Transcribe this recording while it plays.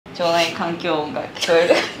腸内環境音が聞こえ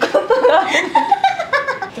ることが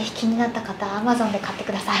ぜひ気になった方は Amazon で買って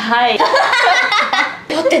ください。はい。だ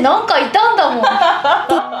ってなんかいたんだもん。よ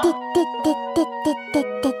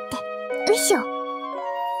いしょ。やっ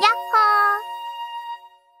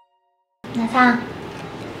ほー。皆さんこ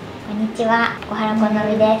んにちは、小原好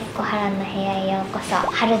美です。小原の部屋へようこそ。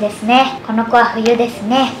春ですね。この子は冬です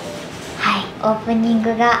ね。はい、オープニン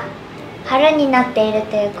グが春になっている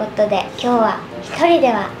ということで、今日は一人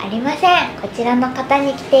ではありません。こちらの方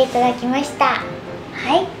に来ていただきました。は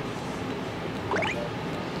い。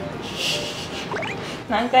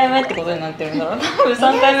何回目ってことになってるんだろう。多分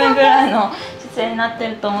3回目ぐらいの出演になって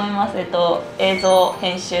ると思います。映像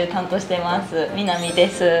編集担当してます南で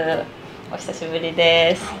す。お久しぶり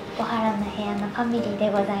です。はい、小原の部屋のファミリーで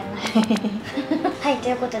ございます。はい、と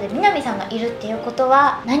いうことで南さんがいるっていうこと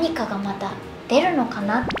は何かがまた出るのか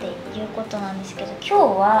なっていうことなんですけど、今日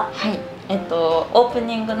ははい、オープ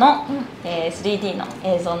ニングの、3D の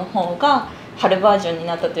映像の方が春バージョンに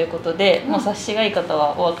なったということで、もう察しがいい方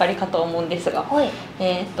はお分かりかと思うんですが、はい、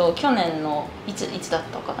去年のいつだっ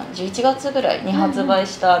たかな、11月ぐらいに発売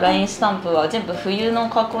したラインスタンプは全部冬の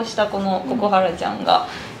格好したこのココハラちゃんが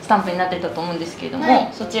スタンプになってたと思うんですけれども、はい、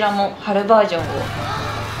そちらも春バージョンを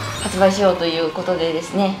発売しようということでで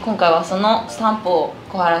すね、今回はそのスタンプを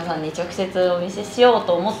小原さんに直接お見せしよう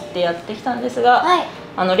と思ってやってきたんですが、はい、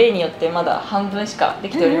例によってまだ半分しかで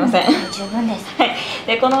きておりません。十分です。はい、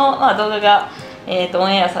でこの、動画が、オ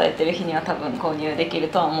ンエアされてる日には多分購入できる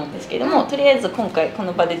とは思うんですけれども、とりあえず今回こ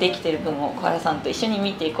の場でできてる分を小原さんと一緒に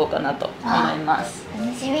見ていこうかなと思います。楽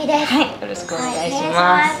しみです。はい、よろしくお願いし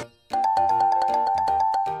ます。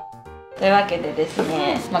というわけでです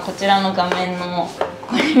ね、こちらの画面の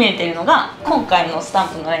ここに見えているのが今回のスタン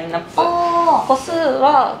プのラインナップ。個数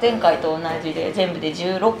は前回と同じで全部で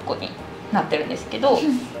16個になってるんですけど、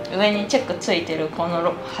上にチェックついてるこ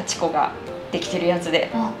の8個ができてるやつ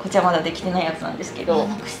で、こちらまだできてないやつなんですけど、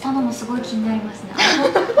なんか下のもすごい気になりますね。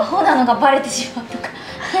アホなのがバレてしまうとか。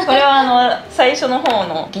これは最初の方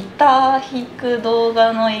のギター弾く動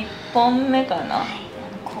画の1本目かな。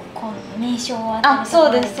名称はそ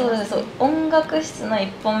うですそうです。音楽室の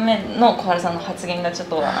1本目の小原さんの発言がちょっ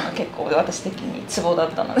と結構私的にツボだ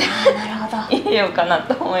ったので、なるほど、入れようかな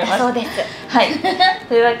と思います。そうです。はい。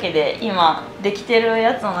というわけで今できてる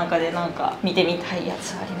やつの中でなんか見てみたいや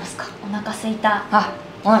つはありますか？お腹すいた。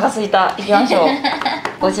お腹すいた。行きましょう。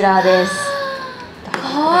こちらです。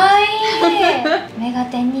かわいい。目が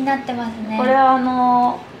点になってますね。これは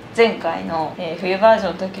前回の、冬バージ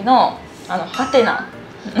ョンの時のハテナ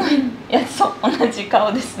のやつと同じ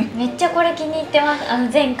顔ですね。めっちゃこれ気に入ってます。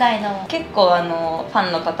前回の結構ファ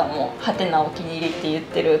ンの方もハテナお気に入りって言っ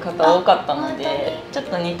てる方多かったので、ちょっ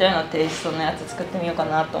と似たようなテイストのやつ作ってみようか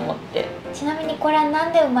なと思って。ちなみにこれは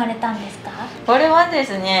何で生まれたんですか？これはで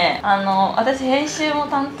すね、私編集も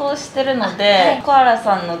担当してるので、小原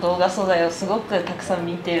さんの動画素材をすごくたくさん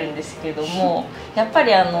見てるんですけども、やっぱ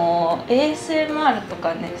りASMR と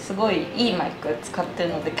かね、すごいいいマイク使ってる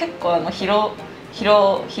ので結構拾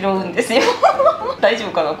うんですよ。大丈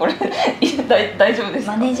夫かなこれ。大丈夫です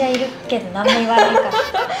か？マネージャーいるけど何も言わないから。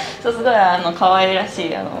そう、すごい可愛らし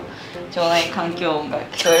い腸内環境音が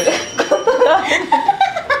聞こえることが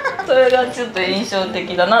それがちょっと印象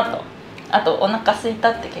的だなと。あとお腹空い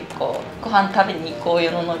たって結構ご飯食べにこうい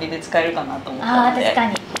うのノリで使えるかなと思ったので、確か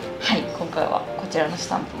に。はい、今回はこちらのス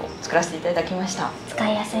タンプを作らせていただきました。使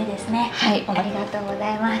いやすいですね。はい、ありがとうご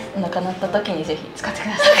ざいます。お腹鳴った時にぜひ使ってく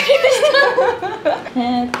ださい。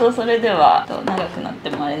それでは長くなって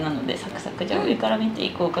もあれなのでサクサクじゃあ上から見て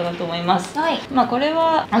いこうかなと思います。はい。これ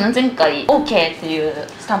は前回 OK っていう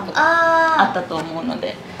スタンプがあったと思うの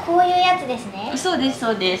で。こういうやつですね。そうです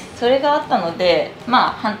そうです。それがあったので、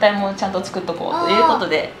反対もちゃんと作っとこうということ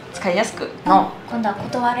で使いやすくの。今度は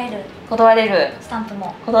断れるスタンプ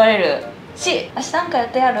も断れるし、明日なんかやっ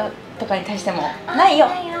てやるとかに対してもないよ、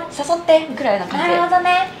誘ってぐらいな感じで。なるほど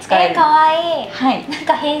ね。使える。かわいい。はい。なん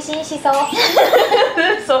か変身しそう。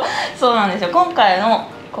そうなんですよ。今回の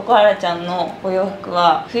ココハラちゃんのお洋服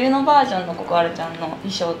は冬のバージョンのココハラちゃんの衣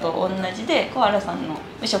装と同じで、コハラさんの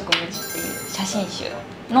無色無地っていう写真集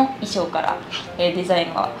の衣装から、デザイ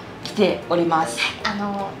ンが来ております。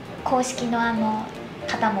公式の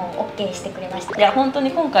方も OK してくれました。いや本当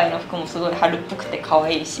に今回の服もすごい春っぽくて可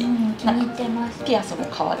愛いし、気に入ってます。ピアスも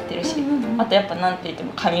変わってるし、あとやっぱなんて言って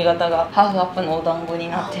も髪型がハーフアップのお団子に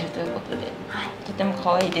なってるということで、とても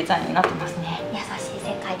可愛いデザインになってますね。優しい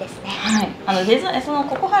世界ですね。はい。デザイン、その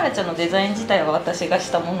ココハラちゃんのデザイン自体は私が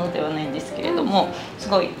したものではないんですけれども、す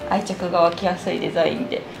ごい愛着が湧きやすいデザイン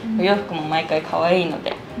で、お洋服も毎回可愛いの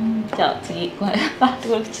で、じゃあ次これ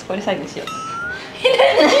最後にしよう。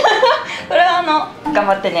これは頑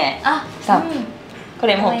張ってねスタンプ、こ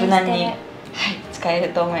れも無難に、はい、使え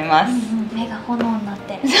ると思います。目が炎になっ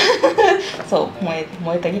てる。そう燃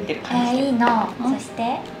えたぎってる感じで、いいな。そし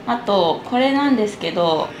てあとこれなんですけ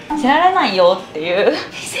ど、見せられないよっていう。見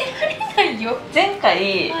せられないよ。前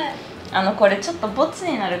回、これちょっとボツ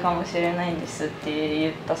になるかもしれないんですって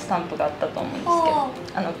言ったスタンプがあったと思うんですけど、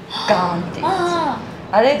ガーンっていうや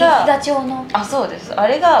つ。あれがダチョウの、そうです。あ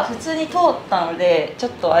れが普通に通ったのでちょ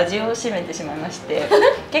っと味を占めてしまいまして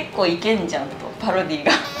結構いけんじゃんと、パロディ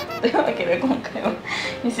がというわけで今回は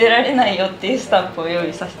見せられないよっていうスタンプを用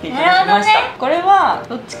意させていただきました。これは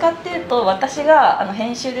どっちかっていうと私が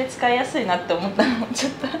編集で使いやすいなって思ったのもちょ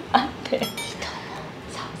っとあって、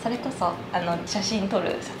それこそ写真撮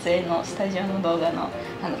る撮影のスタジオの動画の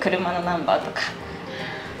車のナンバーとか、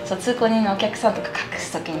通行人のお客さんとか隠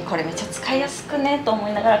す時にこれめっちゃ使いやすくねと思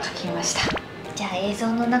いながら書きました。じゃあ映像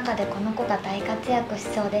の中でこの子が大活躍し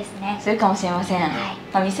そうですね。するかもしれません。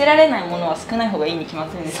見せられないものは少ない方がいいに決まっ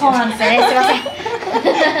てるんですけど。そうなんですね。すいませ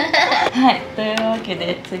ん。はい、というわけ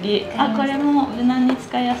で次、これも無難に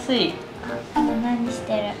使いやすい。無難にし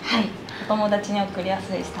てる。はい。お友達に送りや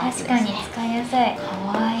すいスタンプですね。確かに使いやすい。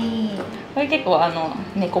可愛い。これ結構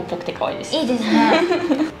猫っぽくて可愛いです。いいですね。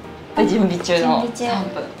準備中のスタン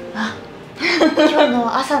プ。今日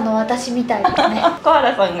の朝の私みたいですね。小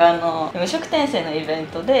原さんが無職転生のイベン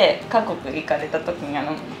トで韓国行かれた時に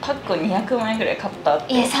パックを200枚ぐらい買ったっ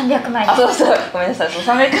て。いや300枚です。そうごめんなさい、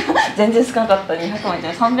300全然少なかった。200枚じゃ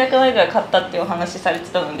ない、300枚ぐらい買ったっていうお話されて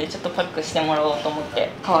たので、ちょっとパックしてもらおうと思って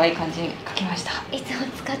可愛い感じに書きました。いつも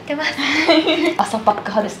使ってます。朝パック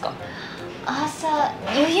派ですか？朝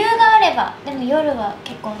余裕があれば。でも夜は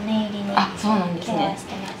結構念入りにそうなんですね。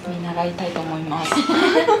見習いたいと思います。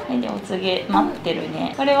はい、でお次待ってる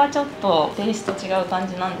ね。これはちょっとテイスト違う感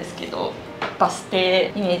じなんですけど、バス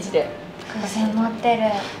停イメージで風船持ってる。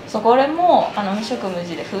これも無色無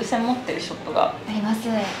地で風船持ってるショットがあります。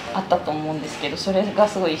あったと思うんですけど、それが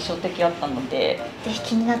すごい印象的だったので、ぜひ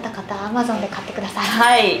気になった方は Amazon で買ってください。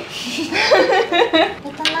はい。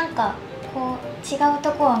またなんかこう違うと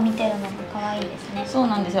ころを見てるのが可愛いですね。そう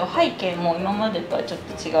なんですよ。背景も今までとはちょっ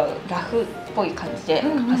と違うラフっぽい感じで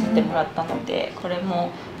描かせてもらったので、これも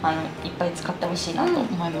いっぱい使ってほしいなと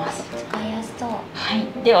思います。使いやすそう。は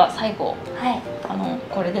い。では最後、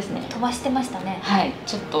これですね。飛ばしてましたね。はい。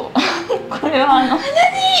ちょっとこれは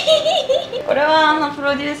これはプ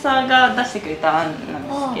ロデューサーが出してくれた案なん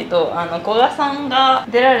ですけど、古賀さんが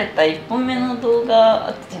出られた1本目の動画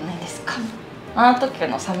あったじゃないですか。あの時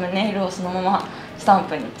のサムネイルをそのままスタン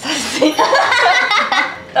プにさせていただきまし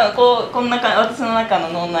た。多分こんな感じ、私の中の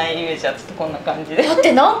脳内イメージはちょっとこんな感じで。だっ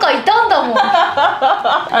てなんかいたんだもん。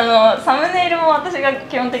サムネイルも私が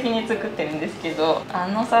基本的に作ってるんですけど、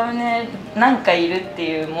サムネなんかいるって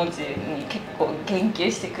いう文字に結構言及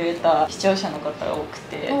してくれた視聴者の方が多く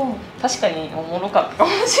て、確かにおもろかったか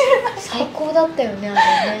もしれない。最高だったよね、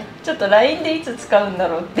あれね。ちょっと LINE でいつ使うんだ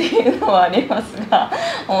ろうっていうのはありますが、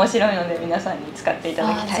面白いので皆さんに使っていた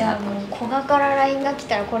だきたいなと。じゃあもう古賀から LINE が来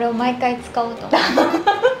たらこれを毎回使おうと思う。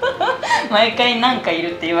毎回なんかい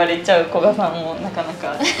るって言われちゃう古賀さんもなかな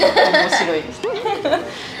か面白いですね。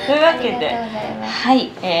というわけで、は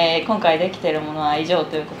い、今回できているものは以上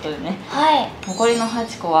ということでね、残りの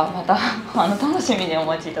8個はまた楽しみにお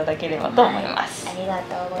待ちいただければと思います。ありが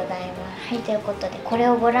とうございます。ということで、これ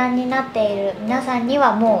をご覧になっている皆さんに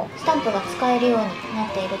はもうスタンプが使えるようにな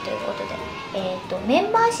っているということで、メ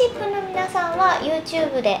ンバーシップの皆さんは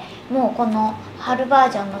YouTube でもうこの春バ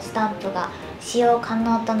ージョンのスタンプが使用可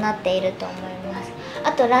能となっていると思います。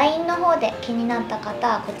あと LINE の方で気になった方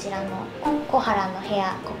はこちらの小原の部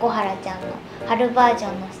屋ここはらちゃんの春バージ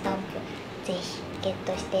ョンのスタンプぜひゲッ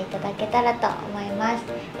トしていただけたらと思います。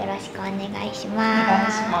よろしくお願いします。お願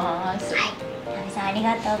いします。はい、なみさんあり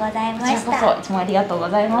がとうございました。こちらこそいつもありがとうご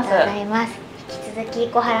ざいます。引き続き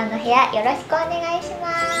小原の部屋よろしくお願いし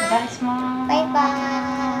ます。お願いします。バイバーイ。